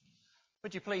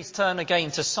Would you please turn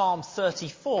again to Psalm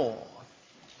 34?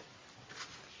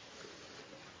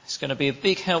 It's going to be a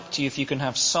big help to you if you can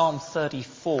have Psalm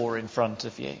 34 in front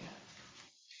of you.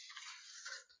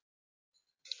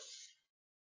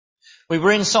 We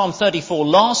were in Psalm 34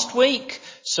 last week,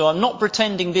 so I'm not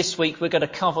pretending this week we're going to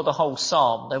cover the whole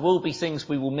psalm. There will be things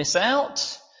we will miss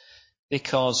out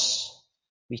because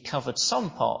we covered some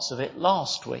parts of it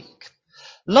last week.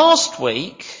 Last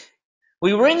week,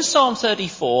 we were in Psalm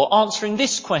 34 answering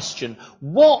this question: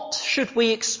 what should we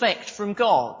expect from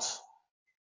God?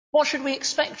 What should we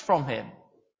expect from him?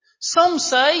 Some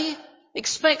say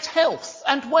expect health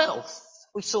and wealth.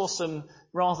 We saw some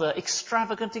rather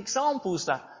extravagant examples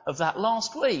of that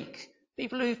last week.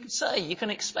 People who say you can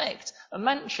expect a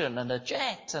mansion and a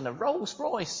jet and a Rolls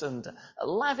Royce and a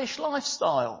lavish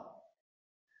lifestyle.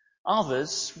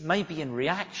 Others, maybe in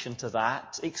reaction to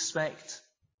that, expect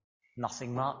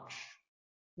nothing much.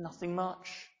 Nothing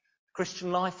much.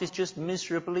 Christian life is just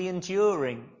miserably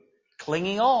enduring,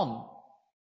 clinging on,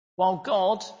 while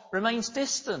God remains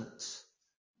distant.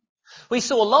 We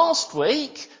saw last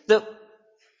week that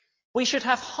we should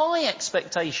have high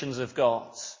expectations of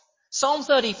God. Psalm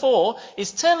 34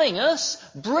 is telling us,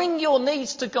 bring your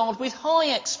needs to God with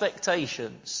high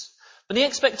expectations. But the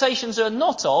expectations are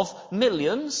not of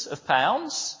millions of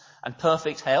pounds and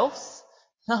perfect health.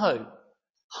 No.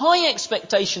 High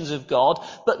expectations of God,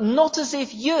 but not as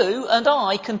if you and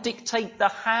I can dictate the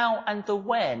how and the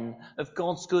when of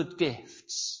God's good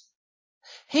gifts.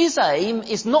 His aim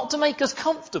is not to make us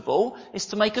comfortable, it's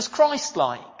to make us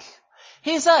Christ-like.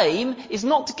 His aim is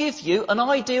not to give you an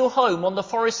ideal home on the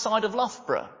forest side of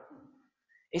Loughborough.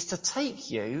 It's to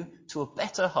take you to a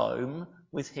better home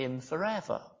with him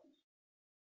forever.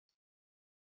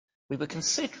 We were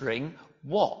considering,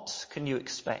 what can you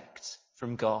expect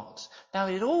from God? Now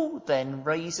it all then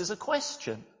raises a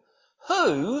question.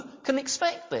 Who can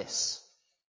expect this?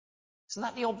 Isn't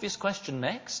that the obvious question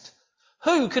next?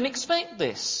 Who can expect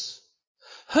this?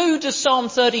 Who does Psalm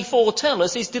 34 tell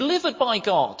us is delivered by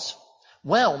God?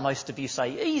 Well, most of you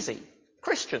say easy.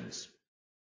 Christians.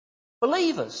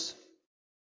 Believers.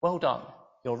 Well done.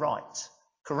 You're right.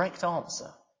 Correct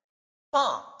answer.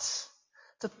 But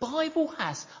the Bible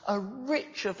has a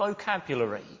richer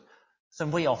vocabulary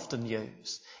than we often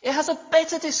use. It has a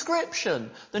better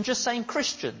description than just saying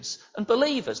Christians and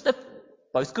believers. They're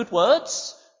both good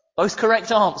words, both correct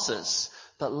answers.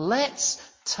 But let's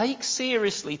take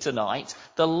seriously tonight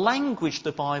the language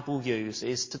the Bible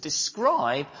uses to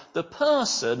describe the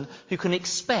person who can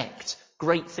expect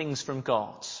great things from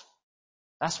God.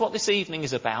 That's what this evening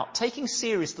is about, taking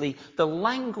seriously the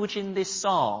language in this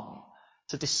psalm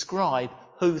to describe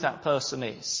who that person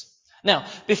is. Now,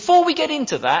 before we get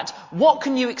into that, what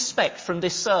can you expect from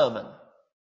this sermon?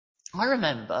 I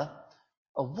remember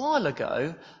a while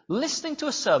ago listening to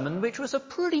a sermon which was a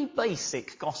pretty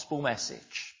basic gospel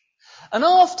message. And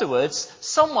afterwards,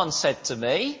 someone said to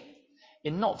me,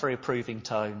 in not very approving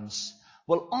tones,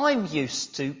 well, I'm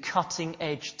used to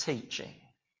cutting-edge teaching.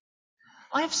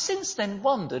 I have since then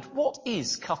wondered, what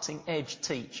is cutting-edge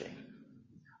teaching?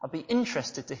 I'd be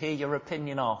interested to hear your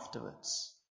opinion afterwards.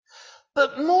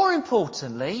 But more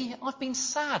importantly, I've been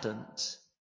saddened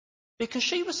because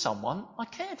she was someone I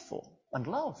cared for and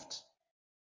loved.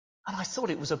 And I thought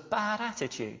it was a bad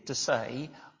attitude to say,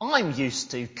 I'm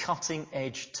used to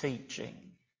cutting-edge teaching.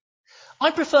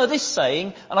 I prefer this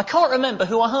saying, and I can't remember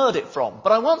who I heard it from,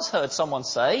 but I once heard someone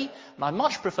say, and I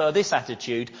much prefer this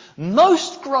attitude,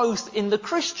 most growth in the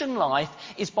Christian life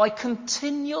is by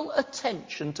continual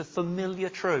attention to familiar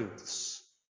truths.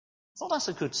 I thought that's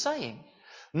a good saying.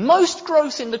 Most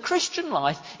growth in the Christian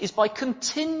life is by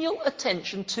continual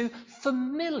attention to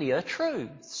familiar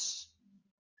truths.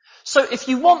 So if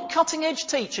you want cutting-edge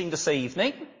teaching this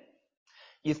evening,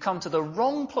 you've come to the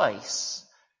wrong place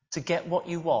to get what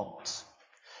you want.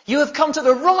 You have come to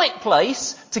the right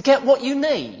place to get what you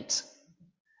need.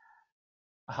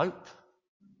 I hope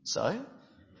so.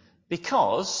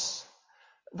 Because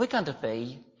we're going to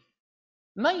be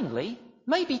mainly,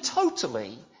 maybe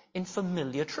totally, in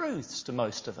familiar truths to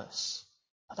most of us.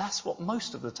 That's what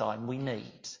most of the time we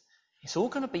need. It's all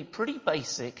going to be pretty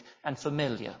basic and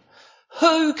familiar.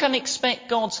 Who can expect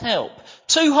God's help?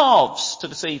 Two halves to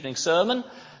this evening's sermon.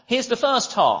 Here's the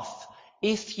first half.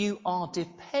 If you are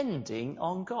depending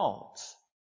on God.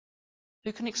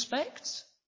 Who can expect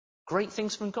great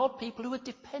things from God? People who are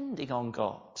depending on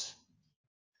God.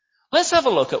 Let's have a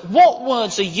look at what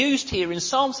words are used here in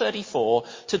Psalm 34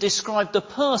 to describe the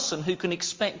person who can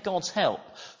expect God's help.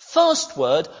 First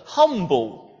word,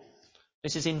 humble.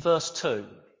 This is in verse 2.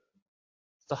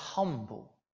 The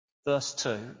humble. Verse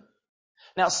 2.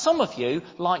 Now, some of you,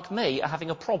 like me, are having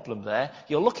a problem there.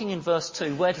 You're looking in verse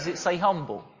 2, where does it say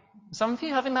humble? Some of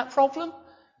you having that problem?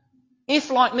 If,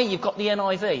 like me, you've got the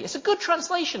NIV, it's a good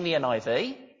translation, the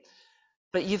NIV,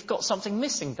 but you've got something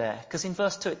missing there, because in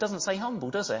verse 2 it doesn't say humble,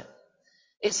 does it?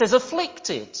 It says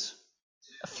afflicted.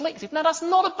 Afflicted. Now, that's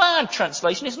not a bad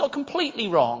translation. It's not completely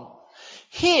wrong.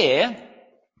 Here,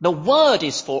 the word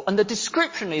is for, and the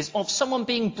description is of someone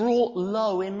being brought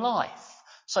low in life.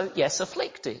 So, yes,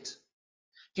 afflicted.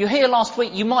 If you're here last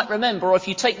week, you might remember, or if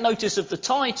you take notice of the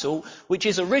title, which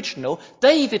is original,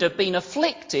 David had been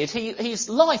afflicted. His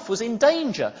life was in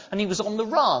danger, and he was on the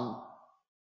run.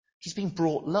 He's been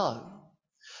brought low.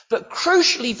 But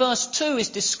crucially, verse 2 is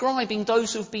describing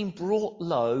those who have been brought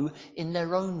low in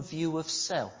their own view of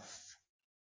self.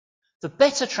 The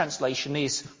better translation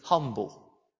is humble.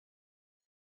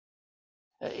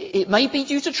 It may be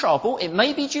due to trouble, it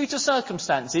may be due to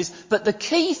circumstances, but the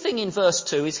key thing in verse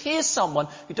 2 is here's someone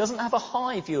who doesn't have a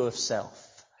high view of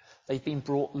self. They've been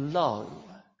brought low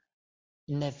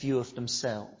in their view of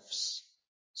themselves.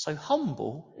 So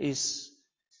humble is...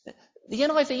 The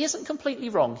NIV isn't completely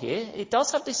wrong here. It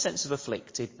does have this sense of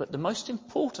afflicted, but the most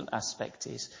important aspect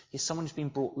is someone who's been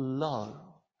brought low,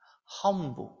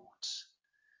 humbled.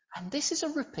 And this is a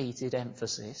repeated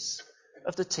emphasis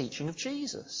of the teaching of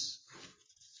Jesus.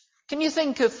 Can you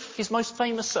think of his most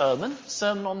famous sermon,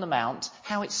 Sermon on the Mount,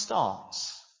 how it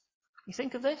starts? You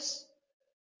think of this?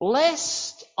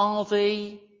 Blessed are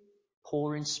the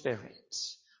poor in spirit.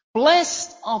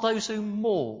 Blessed are those who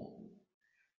mourn.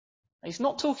 He's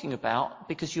not talking about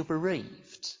because you're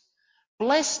bereaved.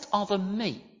 Blessed are the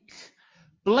meek.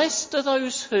 Blessed are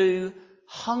those who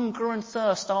hunger and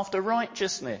thirst after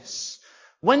righteousness.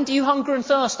 When do you hunger and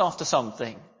thirst after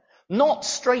something? Not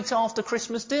straight after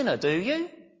Christmas dinner, do you?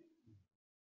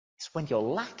 It's when you're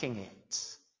lacking it.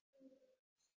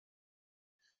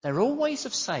 There are all ways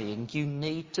of saying you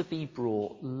need to be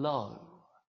brought low.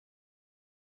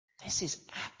 This is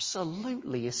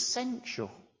absolutely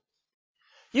essential.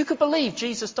 You could believe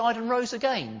Jesus died and rose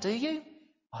again, do you?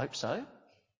 I hope so.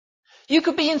 You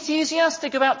could be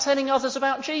enthusiastic about telling others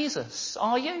about Jesus,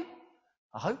 are you?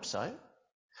 I hope so.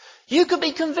 You could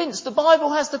be convinced the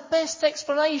Bible has the best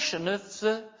explanation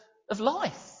of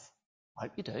life. I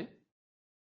hope you do.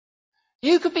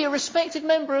 You could be a respected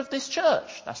member of this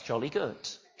church. That's jolly good.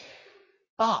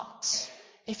 But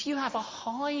if you have a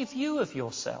high view of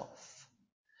yourself,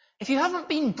 if you haven't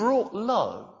been brought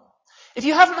low, if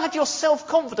you haven't had your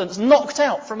self-confidence knocked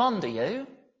out from under you,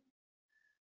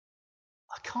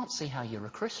 I can't see how you're a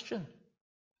Christian.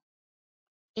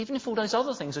 Even if all those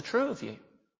other things are true of you,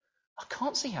 I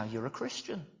can't see how you're a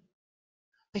Christian.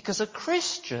 Because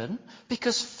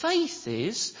faith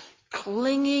is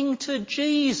clinging to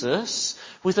Jesus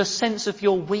with a sense of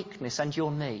your weakness and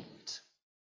your need.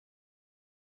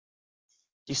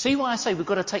 Do you see why I say we've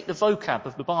got to take the vocab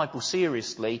of the Bible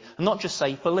seriously and not just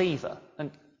say believer?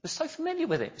 And we're so familiar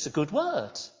with it. It's a good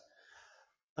word.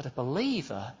 But a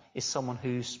believer is someone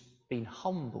who's been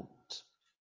humbled.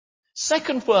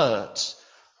 Second word,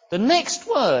 the next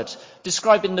word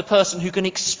describing the person who can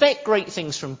expect great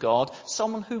things from God,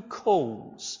 someone who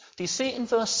calls. Do you see it in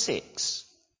verse 6?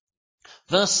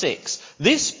 Verse 6,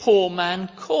 this poor man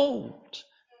called,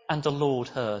 and the Lord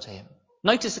heard him.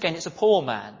 Notice again, it's a poor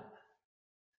man.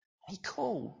 He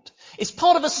called. It's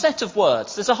part of a set of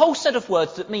words. There's a whole set of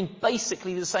words that mean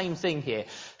basically the same thing here.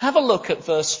 Have a look at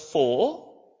verse 4.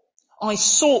 I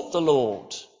sought the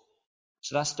Lord.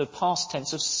 So that's the past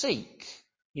tense of seek.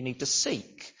 You need to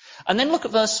seek. And then look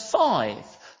at verse 5.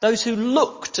 Those who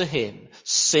look to him.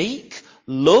 Seek,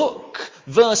 look.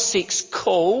 Verse 6,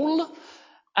 call.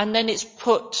 And then it's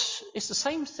the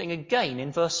same thing again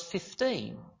in verse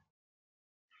 15.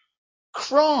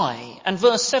 Cry. And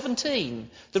verse 17,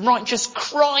 the righteous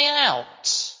cry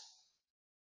out.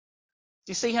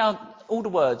 Do you see how all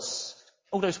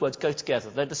those words go together?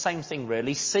 They're the same thing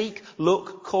really. Seek,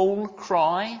 look, call,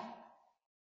 cry.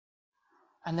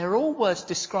 And they're all words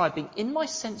describing, in my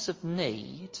sense of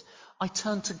need, I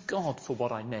turn to God for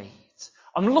what I need.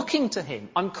 I'm looking to him.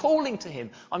 I'm calling to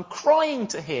him. I'm crying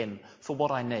to him for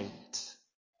what I need.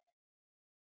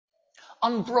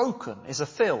 Unbroken is a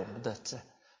film that,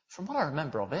 from what I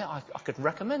remember of it, I could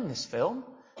recommend this film.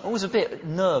 I was a bit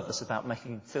nervous about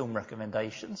making film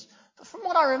recommendations. But from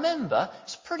what I remember,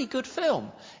 it's a pretty good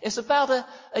film. It's about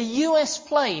a US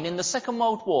plane in the Second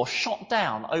World War shot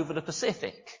down over the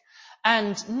Pacific.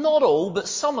 And not all, but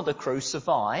some of the crew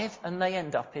survive, and they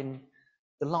end up in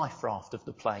the life raft of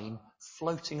the plane,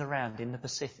 floating around in the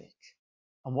Pacific.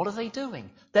 And what are they doing?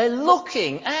 They're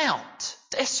looking out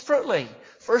desperately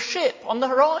for a ship on the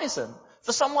horizon,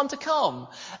 for someone to come.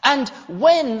 And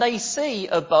when they see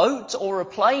a boat or a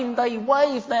plane, they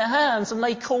wave their hands and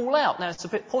they call out. Now, it's a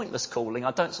bit pointless calling.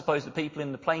 I don't suppose the people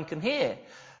in the plane can hear.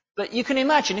 But you can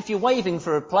imagine if you're waving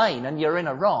for a plane and you're in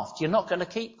a raft, you're not going to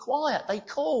keep quiet. They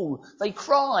call, they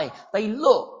cry, they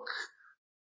look.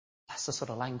 That's the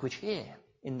sort of language here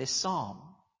in this psalm.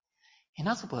 In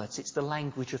other words, it's the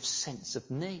language of sense of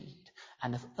need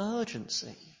and of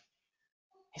urgency.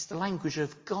 It's the language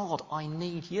of, God, I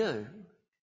need you.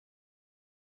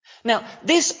 Now,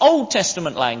 this Old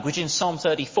Testament language in Psalm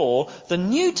 34, the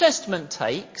New Testament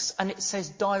takes and it says,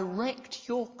 direct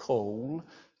your call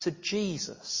to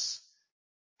Jesus.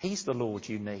 He's the Lord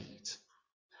you need.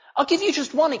 I'll give you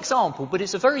just one example, but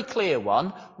it's a very clear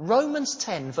one. Romans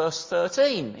 10 verse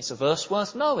 13. It's a verse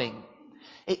worth knowing.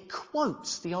 It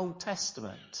quotes the Old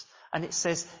Testament and it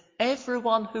says,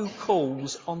 everyone who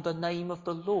calls on the name of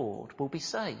the Lord will be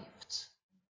saved.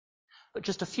 But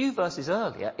just a few verses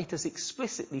earlier, it has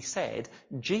explicitly said,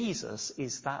 Jesus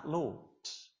is that Lord.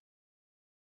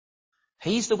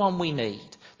 He's the one we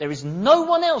need. There is no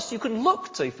one else you can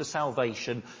look to for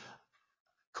salvation.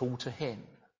 Call to him.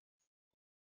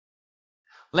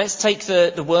 Let's take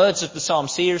the words of the psalm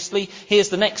seriously. Here's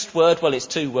the next word. Well, it's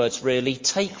two words really.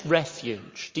 Take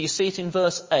refuge. Do you see it in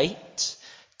verse 8?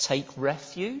 Take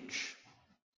refuge.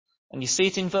 And you see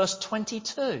it in verse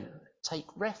 22. Take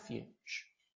refuge.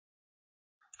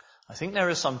 I think there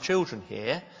are some children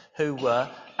here who were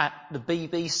at the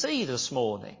BBC this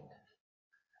morning.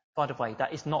 By the way,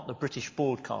 that is not the British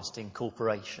Broadcasting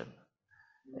Corporation.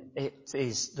 It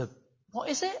is what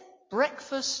is it?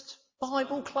 Breakfast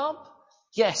Bible Club?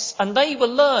 Yes, and they were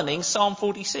learning Psalm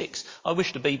 46. I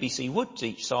wish the BBC would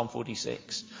teach Psalm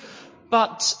 46.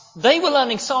 But they were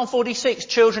learning Psalm 46.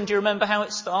 Children, do you remember how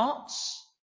it starts?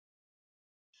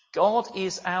 God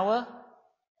is our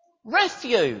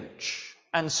refuge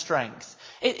and strength.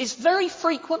 It is very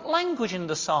frequent language in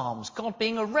the Psalms, God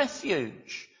being a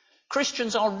refuge.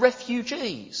 Christians are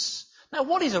refugees. Now,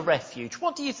 what is a refuge?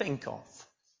 What do you think of?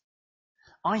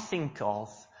 I think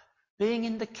of being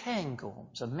in the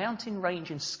Cairngorms, a mountain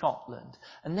range in Scotland,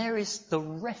 and there is the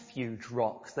Refuge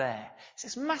Rock there. It's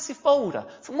this massive boulder.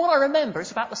 From what I remember,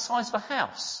 it's about the size of a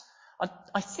house.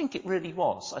 I think it really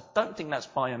was. I don't think that's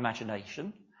my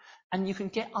imagination. And you can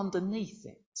get underneath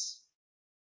it.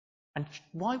 And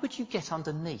why would you get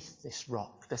underneath this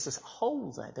rock? There's a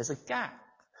hole there. There's a gap.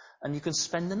 And you can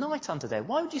spend the night under there.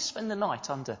 Why would you spend the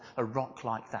night under a rock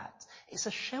like that? It's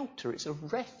a shelter. It's a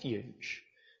refuge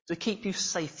to keep you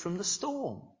safe from the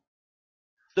storm.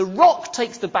 The rock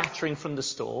takes the battering from the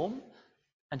storm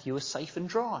and you are safe and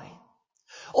dry.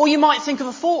 Or you might think of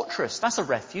a fortress. That's a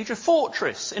refuge, a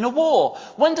fortress in a war.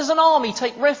 When does an army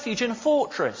take refuge in a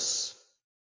fortress?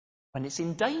 When it's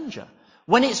in danger.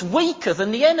 When it's weaker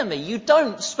than the enemy. You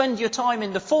don't spend your time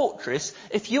in the fortress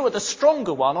if you are the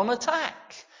stronger one on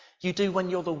attack. You do when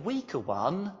you're the weaker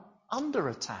one under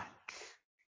attack.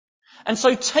 And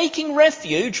so taking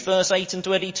refuge, verse 8 and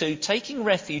 22, taking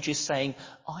refuge is saying,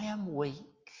 I am weak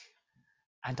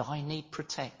and I need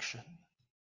protection.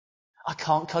 I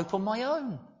can't cope on my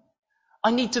own.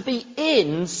 I need to be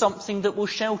in something that will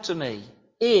shelter me.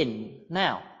 In.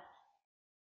 Now,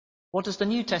 what does the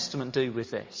New Testament do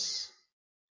with this?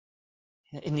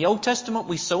 In the Old Testament,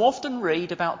 we so often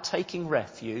read about taking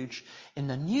refuge. In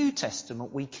the New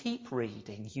Testament, we keep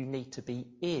reading, you need to be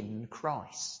in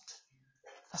Christ.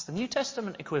 That's the New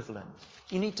Testament equivalent.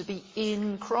 You need to be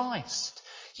in Christ.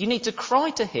 You need to cry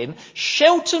to him,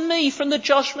 shelter me from the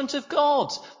judgment of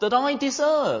God that I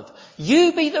deserve.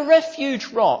 You be the refuge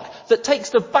rock that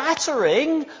takes the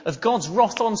battering of God's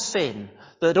wrath on sin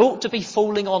that ought to be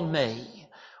falling on me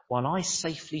while I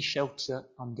safely shelter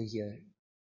under you.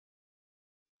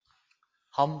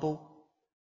 Humble,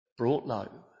 brought low,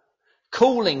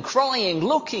 calling, crying,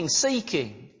 looking,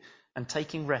 seeking, and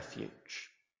taking refuge.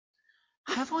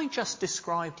 Have I just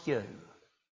described you?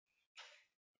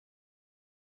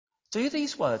 Do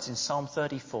these words in Psalm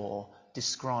 34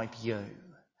 describe you?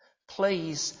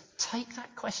 Please take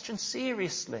that question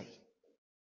seriously.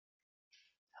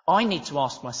 I need to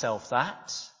ask myself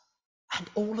that, and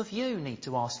all of you need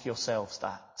to ask yourselves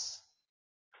that.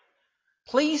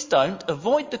 Please don't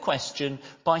avoid the question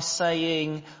by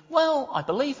saying, well, I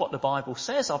believe what the Bible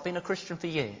says. I've been a Christian for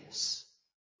years.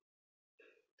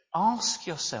 Ask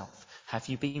yourself, have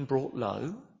you been brought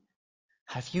low?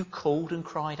 Have you called and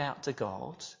cried out to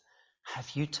God? Have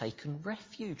you taken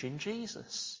refuge in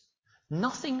Jesus?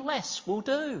 Nothing less will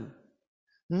do.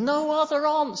 No other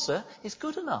answer is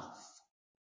good enough.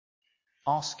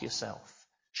 Ask yourself.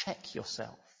 Check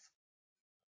yourself.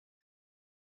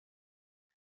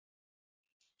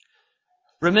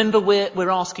 Remember, we're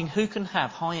asking who can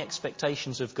have high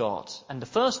expectations of God? And the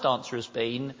first answer has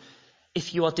been,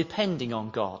 if you are depending on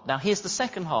God. Now here's the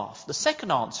second half. The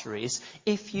second answer is,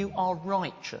 if you are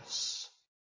righteous.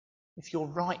 If you're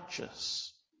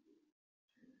righteous.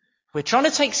 We're trying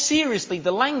to take seriously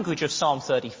the language of Psalm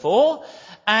 34,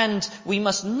 and we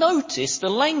must notice the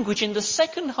language in the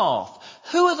second half.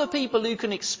 Who are the people who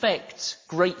can expect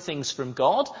great things from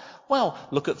God? Well,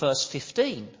 look at verse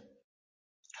 15.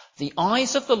 The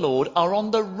eyes of the Lord are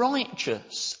on the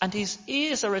righteous, and his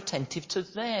ears are attentive to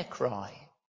their cry.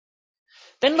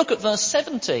 Then look at verse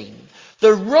 17.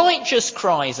 The righteous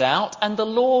cries out, and the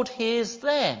Lord hears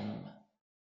them.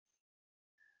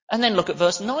 And then look at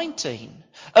verse 19.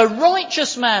 A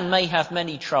righteous man may have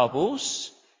many troubles,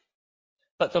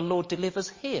 but the Lord delivers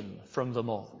him from them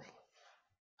all.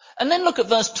 And then look at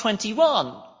verse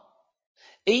 21.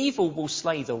 Evil will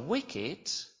slay the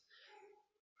wicked.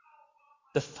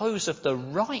 The foes of the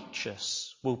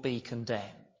righteous will be condemned.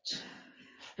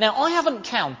 Now, I haven't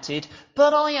counted,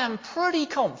 but I am pretty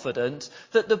confident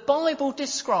that the Bible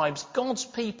describes God's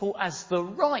people as the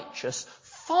righteous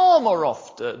far more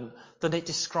often than it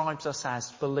describes us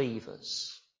as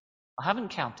believers. I haven't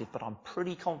counted, but I'm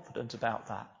pretty confident about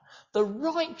that. The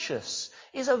righteous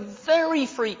is a very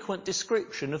frequent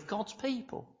description of God's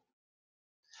people.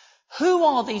 Who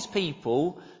are these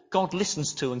people God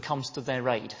listens to and comes to their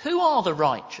aid? Who are the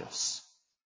righteous?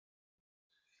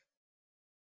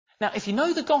 Now, if you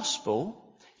know the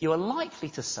gospel, you are likely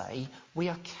to say we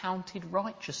are counted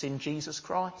righteous in Jesus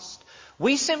Christ.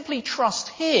 We simply trust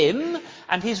him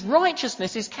and his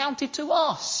righteousness is counted to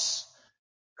us.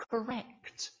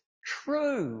 Correct.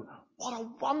 True. What a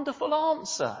wonderful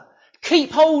answer.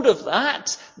 Keep hold of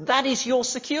that. That is your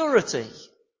security.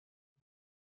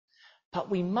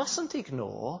 But we mustn't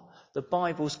ignore the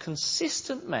Bible's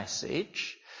consistent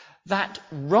message that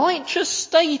righteous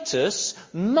status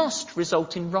must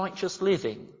result in righteous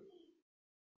living.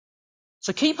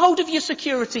 So keep hold of your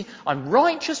security. I'm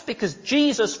righteous because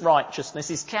Jesus' righteousness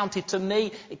is counted to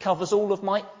me. It covers all of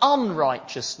my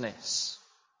unrighteousness.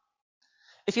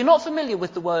 If you're not familiar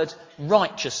with the word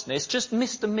righteousness, just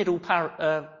miss the middle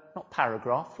not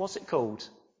paragraph, what's it called?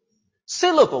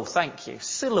 Syllable, thank you.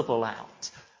 Syllable out.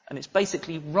 And it's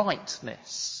basically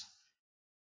rightness.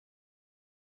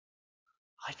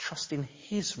 I trust in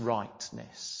his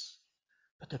rightness.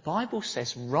 But the Bible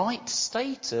says right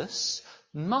status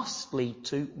must lead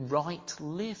to right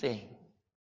living.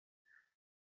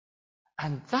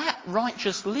 And that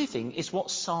righteous living is what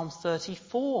Psalm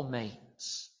 34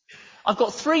 means. I've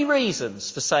got 3 reasons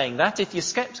for saying that. If you're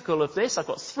sceptical of this, I've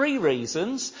got 3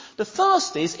 reasons. The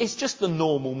first is, it's just the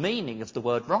normal meaning of the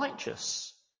word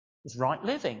righteous. It's right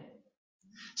living.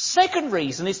 Second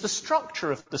reason is the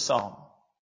structure of the psalm.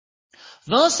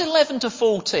 Verse 11 to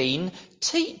 14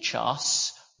 teach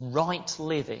us right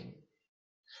living.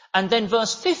 And then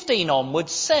verse 15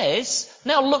 onwards says,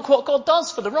 now look what God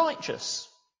does for the righteous.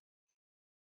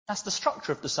 That's the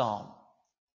structure of the psalm.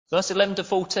 Verse 11 to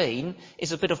 14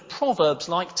 is a bit of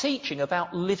Proverbs-like teaching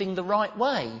about living the right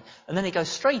way. And then it goes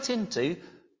straight into,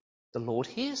 the Lord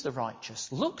hears the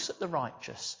righteous, looks at the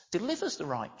righteous, delivers the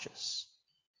righteous.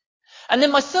 And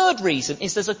then my third reason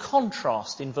is there's a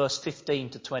contrast in verse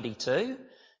 15 to 22.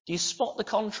 Do you spot the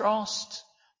contrast?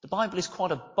 The Bible is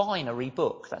quite a binary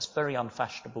book. That's very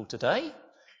unfashionable today.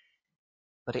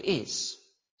 But it is.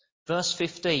 Verse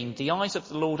 15, the eyes of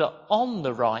the Lord are on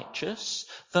the righteous.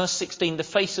 Verse 16, the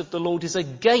face of the Lord is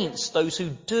against those who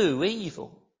do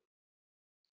evil.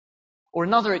 Or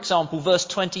another example, verse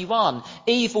 21,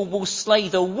 evil will slay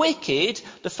the wicked,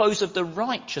 the foes of the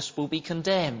righteous will be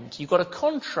condemned. You've got a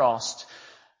contrast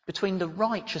between the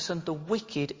righteous and the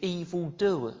wicked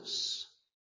evildoers.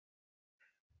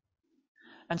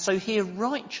 And so here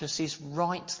righteous is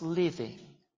right living.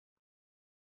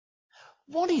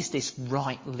 What is this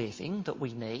right living that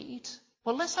we need?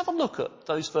 Well, let's have a look at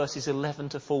those verses 11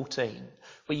 to 14,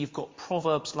 where you've got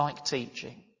Proverbs-like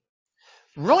teaching.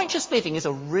 Righteous living is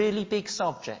a really big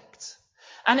subject,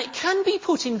 and it can be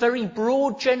put in very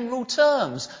broad general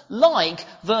terms, like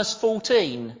verse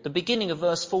 14, the beginning of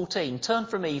verse 14, turn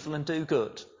from evil and do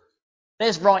good.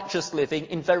 There's righteous living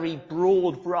in very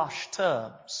broad brush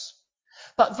terms.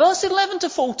 But verse 11 to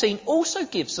 14 also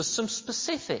gives us some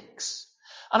specifics.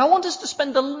 And I want us to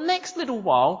spend the next little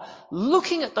while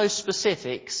looking at those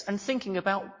specifics and thinking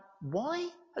about why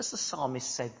has the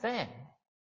psalmist said them?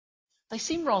 They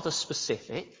seem rather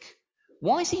specific.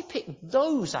 Why has he picked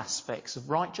those aspects of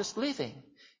righteous living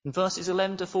in verses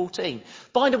 11 to 14?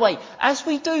 By the way, as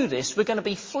we do this, we're going to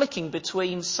be flicking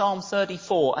between Psalm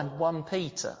 34 and 1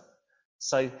 Peter.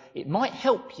 So it might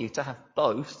help you to have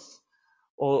both,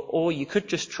 Or you could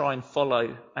just try and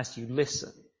follow as you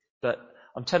listen. But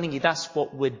I'm telling you, that's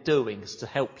what we're doing, is to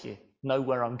help you know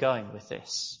where I'm going with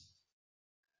this.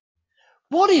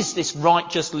 What is this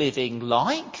righteous living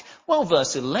like? Well,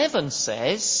 verse 11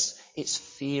 says it's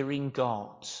fearing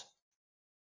God.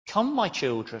 Come, my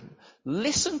children,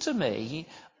 listen to me.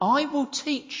 I will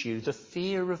teach you the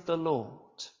fear of the Lord.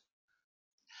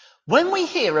 When we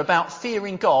hear about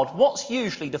fearing God, what's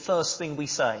usually the first thing we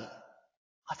say?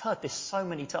 I've heard this so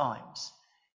many times.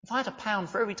 If I had £1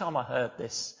 for every time I heard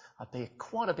this, I'd be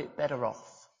quite a bit better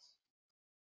off.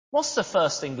 What's the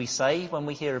first thing we say when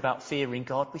we hear about fearing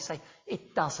God? We say,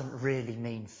 it doesn't really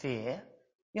mean fear.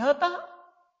 You heard that?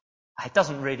 It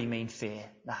doesn't really mean fear.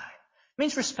 No. It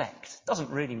means respect. It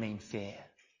doesn't really mean fear.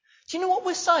 Do you know what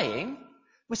we're saying?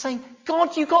 We're saying,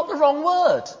 God, you got the wrong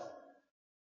word.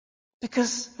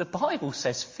 Because the Bible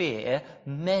says fear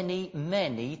many,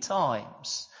 many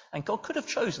times. And God could have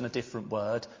chosen a different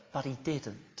word, but he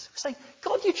didn't. We're saying,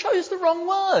 God, you chose the wrong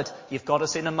word. You've got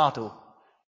us in a muddle.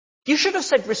 You should have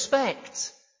said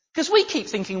respect. Because we keep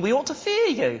thinking we ought to fear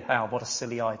you. Oh, what a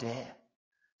silly idea.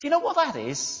 Do you know what that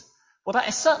is? Well, that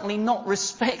is certainly not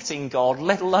respecting God,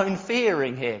 let alone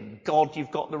fearing him. God,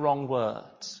 you've got the wrong word.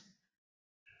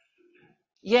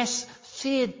 Yes,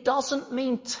 fear doesn't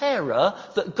mean terror,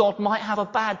 that God might have a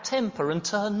bad temper and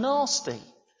turn nasty.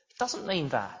 It doesn't mean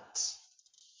that.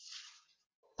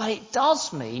 But it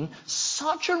does mean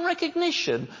such a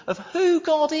recognition of who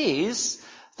God is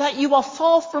that you are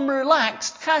far from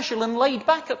relaxed, casual and laid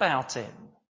back about him.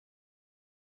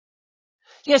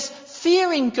 Yes,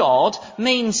 fearing God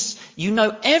means you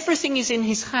know everything is in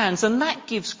his hands, and that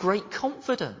gives great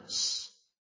confidence.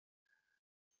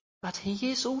 But he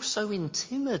is also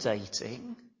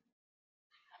intimidating,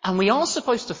 and we are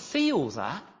supposed to feel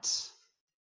that.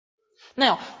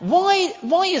 Now,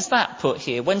 why is that put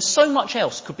here when so much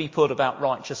else could be put about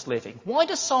righteous living? Why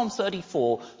does Psalm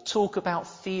 34 talk about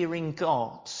fearing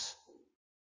God?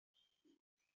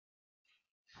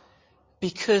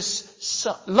 Because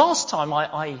last time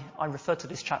I referred to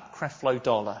this chap, Creflo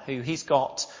Dollar, who he's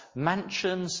got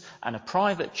mansions and a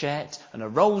private jet and a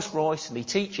Rolls Royce, and he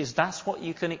teaches that's what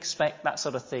you can expect, that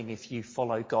sort of thing, if you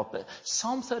follow God. But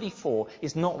Psalm 34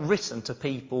 is not written to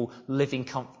people living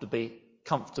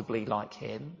comfortably like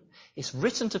him. It's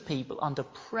written to people under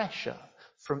pressure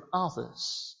from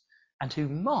others and who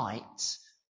might,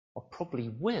 or probably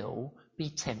will, be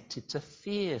tempted to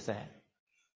fear them.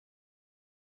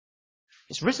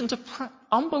 It's written to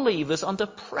unbelievers under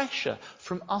pressure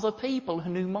from other people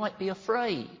who might be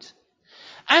afraid.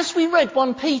 As we read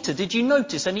 1 Peter, did you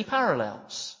notice any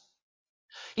parallels?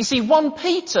 You see, 1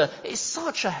 Peter is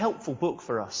such a helpful book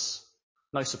for us.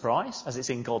 No surprise, as it's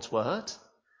in God's Word.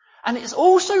 And it's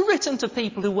also written to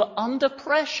people who were under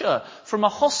pressure from a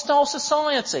hostile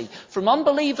society, from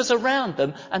unbelievers around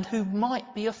them, and who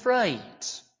might be afraid.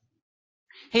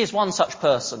 Here's one such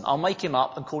person. I'll make him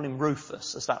up and call him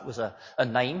Rufus, as that was a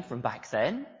name from back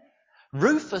then.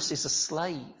 Rufus is a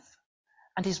slave,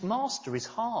 and his master is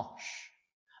harsh.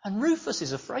 And Rufus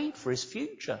is afraid for his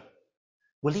future.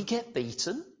 Will he get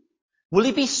beaten? Will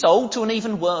he be sold to an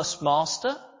even worse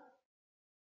master?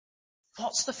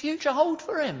 What's the future hold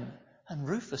for him? And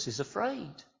Rufus is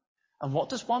afraid. And what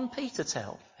does 1 Peter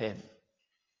tell him?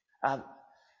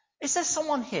 Is there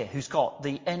someone here who's got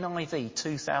the NIV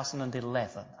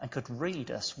 2011 and could read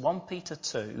us 1 Peter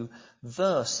 2,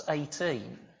 verse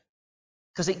 18?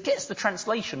 Because it gets the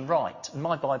translation right, and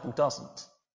my Bible doesn't.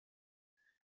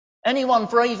 Anyone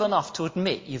brave enough to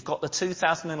admit you've got the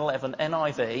 2011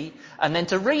 NIV and then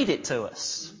to read it to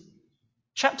us?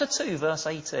 Chapter 2, verse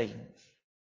 18.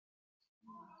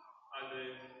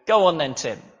 Go on then,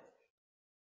 Tim.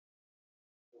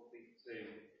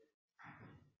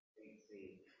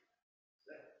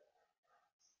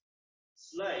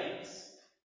 Slaves,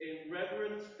 in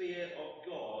reverent fear of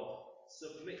God,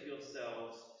 submit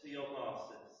yourselves to your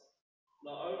masters,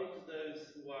 not only to those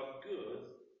who are good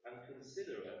and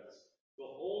considerate, but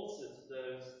also to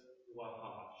those who are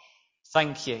harsh.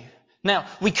 Thank you. Now,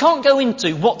 we can't go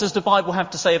into what does the Bible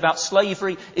have to say about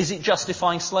slavery. Is it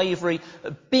justifying slavery?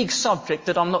 A big subject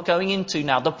that I'm not going into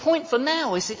now. The point for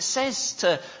now is it says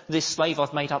to this slave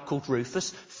I've made up called Rufus,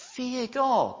 fear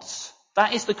God.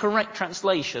 That is the correct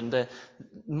translation.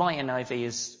 My NIV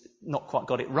has not quite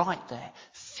got it right there.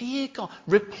 Fear God.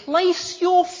 Replace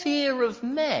your fear of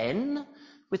men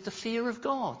with the fear of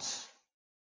God.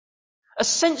 A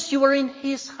sense you are in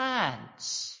his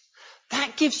hands.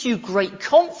 That gives you great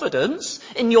confidence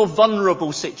in your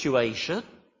vulnerable situation.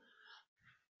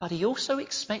 But he also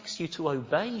expects you to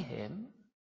obey him.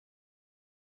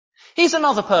 Here's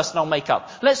another person I'll make up.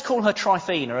 Let's call her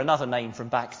Tryphena, another name from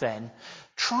back then.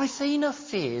 Tryphena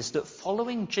fears that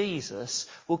following Jesus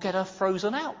will get her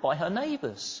frozen out by her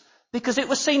neighbours because it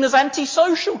was seen as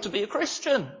antisocial to be a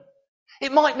Christian.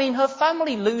 It might mean her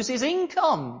family loses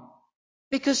income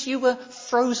because you were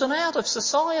frozen out of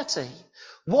society.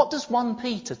 What does 1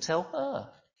 Peter tell her?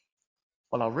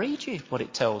 Well, I'll read you what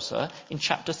it tells her in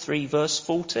chapter 3, verse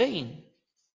 14.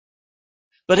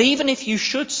 But even if you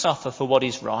should suffer for what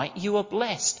is right, you are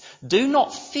blessed. Do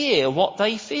not fear what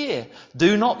they fear.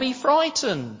 Do not be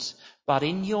frightened. But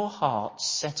in your hearts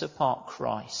set apart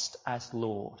Christ as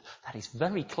Lord. That is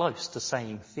very close to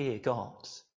saying fear God.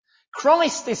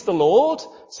 Christ is the Lord.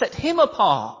 Set him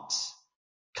apart.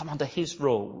 Come under his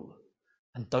rule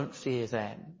and don't fear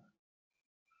them.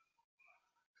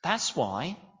 That's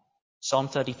why Psalm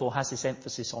 34 has this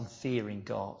emphasis on fearing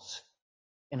God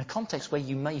in a context where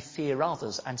you may fear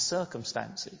others and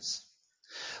circumstances.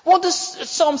 What does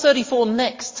Psalm 34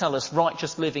 next tell us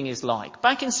righteous living is like?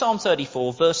 Back in Psalm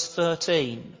 34, verse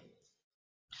 13.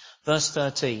 Verse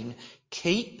 13,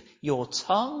 keep your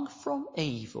tongue from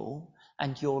evil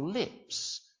and your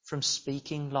lips from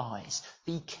speaking lies.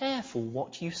 Be careful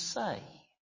what you say.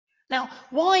 Now,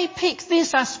 why pick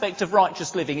this aspect of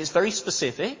righteous living? It's very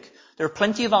specific. There are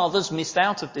plenty of others missed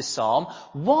out of this psalm.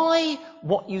 Why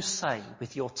what you say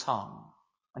with your tongue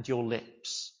and your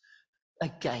lips?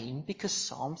 Again, because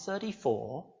Psalm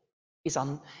 34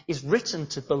 is written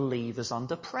to believers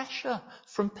under pressure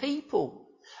from people.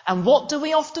 And what do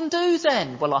we often do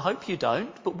then? Well, I hope you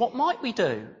don't, but what might we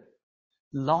do?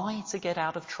 Lie to get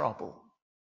out of trouble.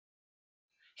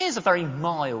 Here's a very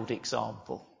mild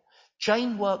example.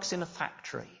 Jane works in a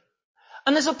factory.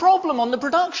 And there's a problem on the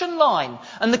production line.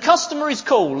 And the customer is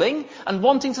calling and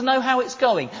wanting to know how it's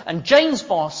going. And Jane's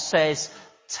boss says,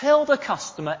 tell the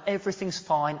customer everything's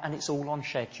fine and it's all on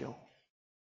schedule.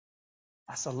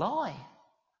 That's a lie.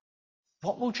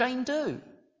 What will Jane do?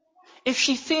 If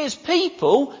she fears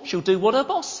people, she'll do what her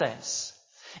boss says.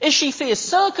 If she fears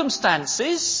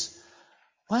circumstances,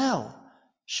 well,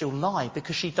 she'll lie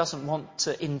because she doesn't want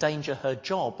to endanger her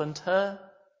job and her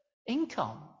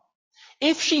income.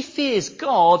 If she fears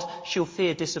God, she'll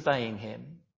fear disobeying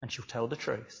him and she'll tell the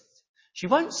truth. She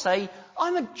won't say,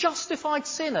 I'm a justified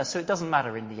sinner, so it doesn't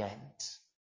matter in the end.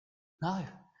 No.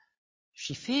 If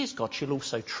she fears God, she'll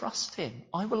also trust him.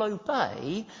 I will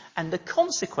obey and the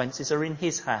consequences are in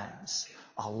his hands.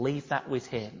 I'll leave that with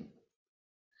him.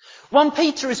 1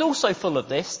 Peter is also full of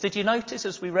this. Did you notice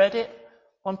as we read it?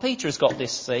 1 Peter has got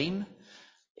this theme.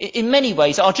 In many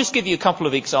ways, I'll just give you a couple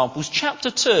of examples.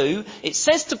 Chapter 2, it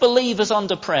says to believers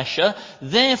under pressure,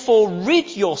 therefore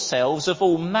rid yourselves of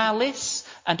all malice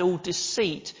and all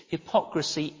deceit,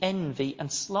 hypocrisy, envy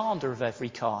and slander of every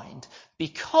kind.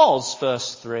 Because,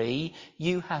 verse 3,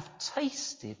 you have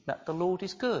tasted that the Lord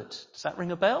is good. Does that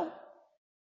ring a bell?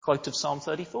 Quote of Psalm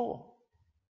 34.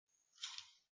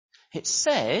 It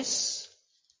says,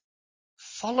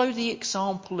 follow the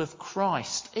example of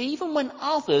Christ, even when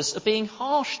others are being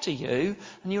harsh to you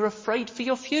and you're afraid for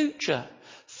your future.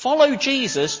 Follow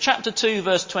Jesus, chapter 2,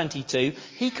 verse 22.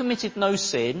 He committed no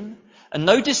sin and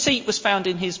no deceit was found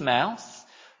in his mouth.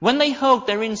 When they hurled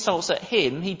their insults at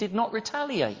him, he did not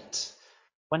retaliate.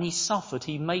 When he suffered,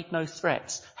 he made no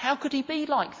threats. How could he be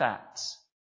like that?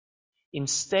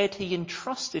 Instead, he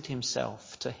entrusted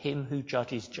himself to him who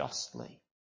judges justly.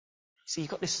 So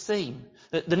you've got this theme.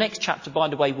 The next chapter, by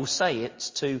the way, will say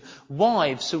it to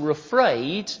wives who are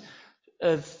afraid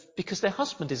because their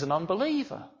husband is an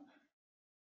unbeliever. And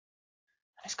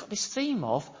it's got this theme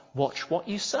of watch what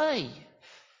you say.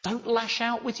 Don't lash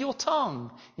out with your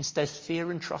tongue. Instead, fear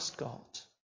and trust God.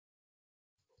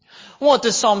 What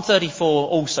does Psalm 34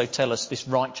 also tell us this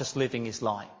righteous living is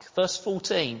like? Verse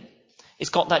 14. It's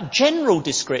got that general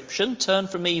description, turn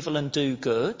from evil and do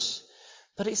good.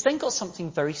 But it's then got something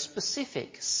very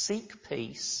specific. Seek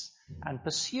peace and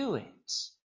pursue it.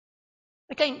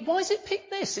 Again, why does it pick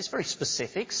this? It's very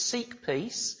specific. Seek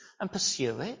peace and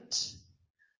pursue it.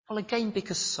 Well, again,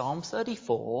 because Psalm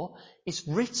 34 is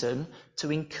written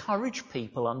to encourage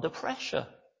people under pressure.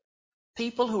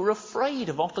 People who are afraid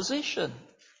of opposition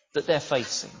that they're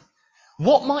facing.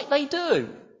 What might they do?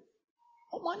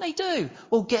 What might they do?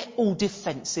 Well, get all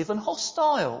defensive and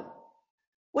hostile.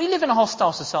 We live in a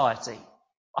hostile society.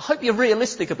 I hope you're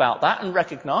realistic about that and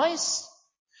recognise.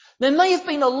 There may have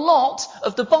been a lot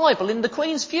of the Bible in the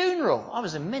Queen's funeral. I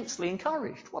was immensely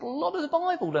encouraged. What a lot of the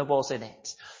Bible there was in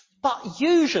it. But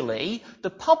usually the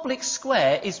public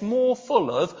square is more full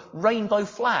of rainbow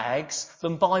flags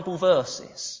than Bible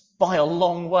verses, by a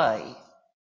long way.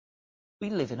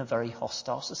 We live in a very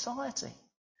hostile society.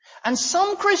 And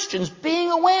some Christians,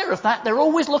 being aware of that, they're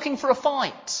always looking for a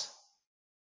fight.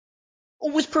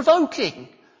 Always provoking.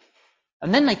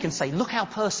 And then they can say, look how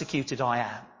persecuted I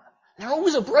am. They're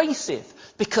always abrasive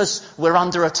because we're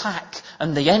under attack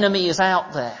and the enemy is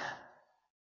out there.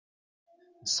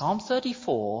 Psalm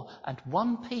 34 and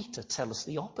 1 Peter tell us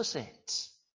the opposite.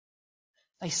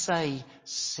 They say,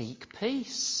 seek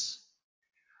peace.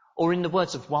 Or in the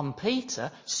words of 1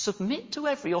 Peter, submit to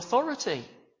every authority.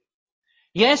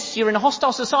 Yes, you're in a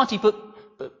hostile society, but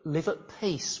live at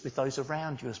peace with those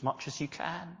around you as much as you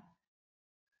can.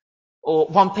 Or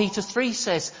 1 Peter 3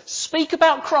 says, speak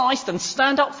about Christ and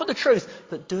stand up for the truth,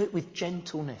 but do it with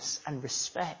gentleness and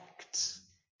respect.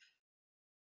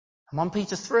 And 1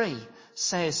 Peter 3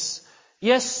 says,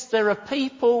 yes, there are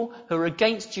people who are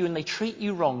against you and they treat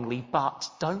you wrongly, but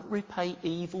don't repay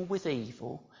evil with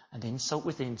evil and insult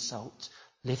with insult.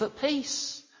 Live at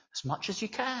peace as much as you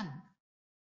can.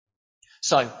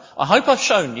 So, I hope I've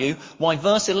shown you why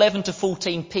verse 11 to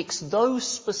 14 picks those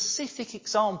specific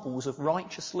examples of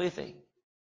righteous living.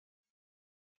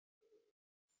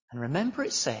 And remember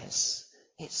it says,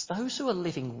 it's those who are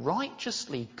living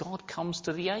righteously God comes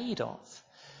to the aid of.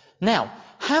 Now,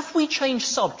 have we changed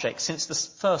subject since the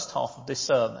first half of this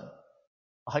sermon?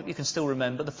 I hope you can still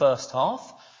remember the first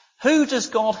half. Who does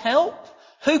God help?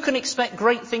 Who can expect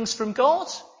great things from God?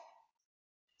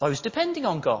 Those depending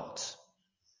on God.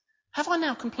 Have I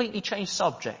now completely changed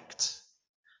subject?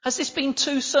 Has this been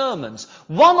 2 sermons?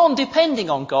 One on depending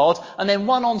on God and then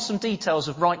one on some details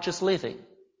of righteous living.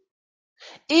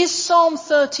 Is Psalm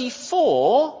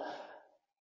 34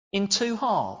 in 2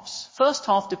 halves? First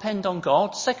half, depend on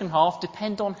God. Second half,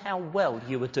 depend on how well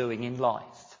you are doing in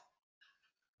life.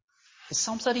 Is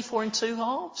Psalm 34 in 2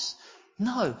 halves?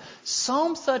 No.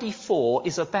 Psalm 34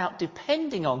 is about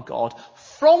depending on God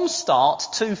from start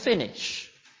to finish.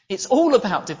 It's all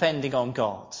about depending on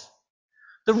God.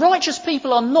 The righteous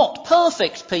people are not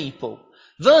perfect people.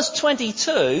 Verse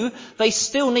 22, they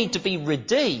still need to be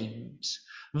redeemed.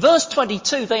 Verse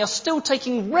 22, they are still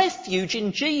taking refuge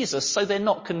in Jesus, so they're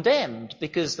not condemned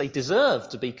because they deserve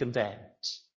to be condemned.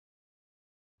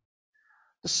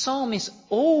 The psalm is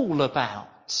all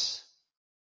about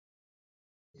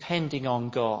depending on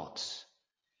God.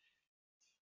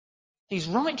 These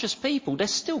righteous people, they're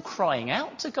still crying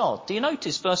out to God. Do you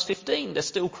notice verse 15? They're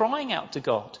still crying out to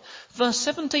God. Verse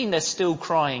 17, they're still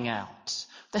crying out.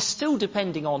 They're still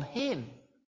depending on Him.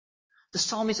 The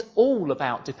psalm is all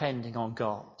about depending on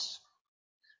God.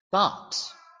 But,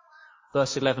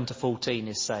 verse 11 to 14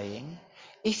 is saying,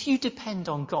 if you depend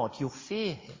on God, you'll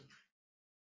fear Him.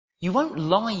 You won't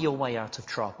lie your way out of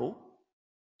trouble.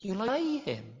 You'll obey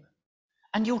Him.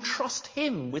 And you'll trust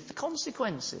Him with the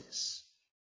consequences.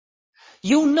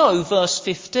 You'll know, verse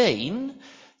 15,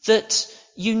 that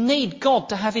you need God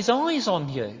to have His eyes on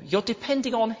you. You're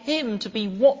depending on Him to be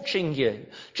watching you.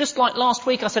 Just like last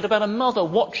week I said about a mother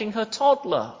watching her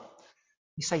toddler.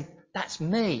 You say, that's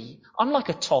me. I'm like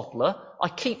a toddler. I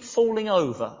keep falling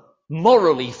over,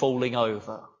 morally falling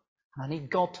over. I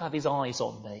need God to have His eyes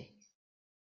on me.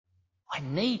 I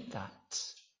need that.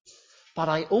 But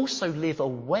I also live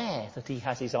aware that He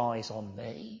has His eyes on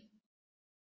me.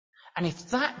 And if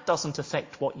that doesn't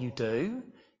affect what you do,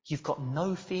 you've got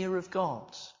no fear of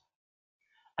God.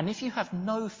 And if you have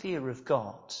no fear of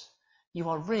God, you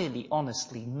are really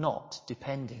honestly not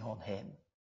depending on Him.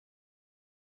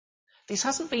 This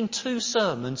hasn't been 2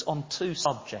 sermons on 2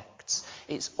 subjects.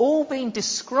 It's all been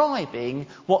describing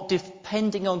what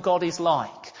depending on God is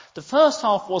like. The first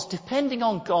half was depending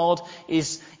on God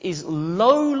is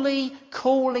lowly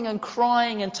calling and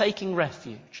crying and taking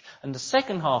refuge. And the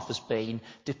second half has been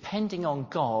depending on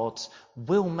God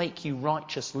will make you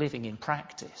righteous living in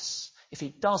practice. If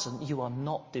it doesn't, you are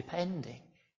not depending.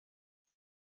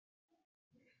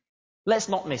 Let's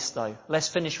not miss though. Let's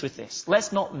finish with this.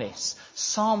 Let's not miss.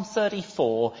 Psalm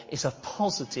 34 is a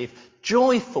positive,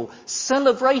 joyful,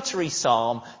 celebratory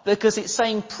psalm because it's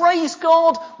saying, praise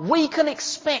God, we can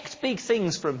expect big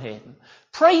things from Him.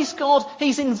 Praise God,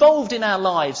 He's involved in our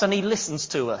lives and He listens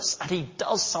to us and He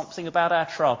does something about our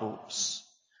troubles.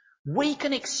 We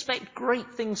can expect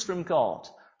great things from God.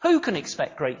 Who can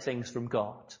expect great things from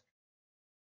God?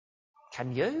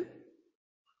 Can you?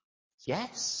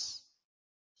 Yes.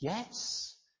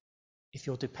 Yes, if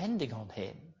you're depending on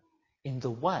Him in the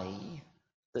way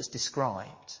that's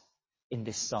described in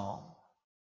this psalm.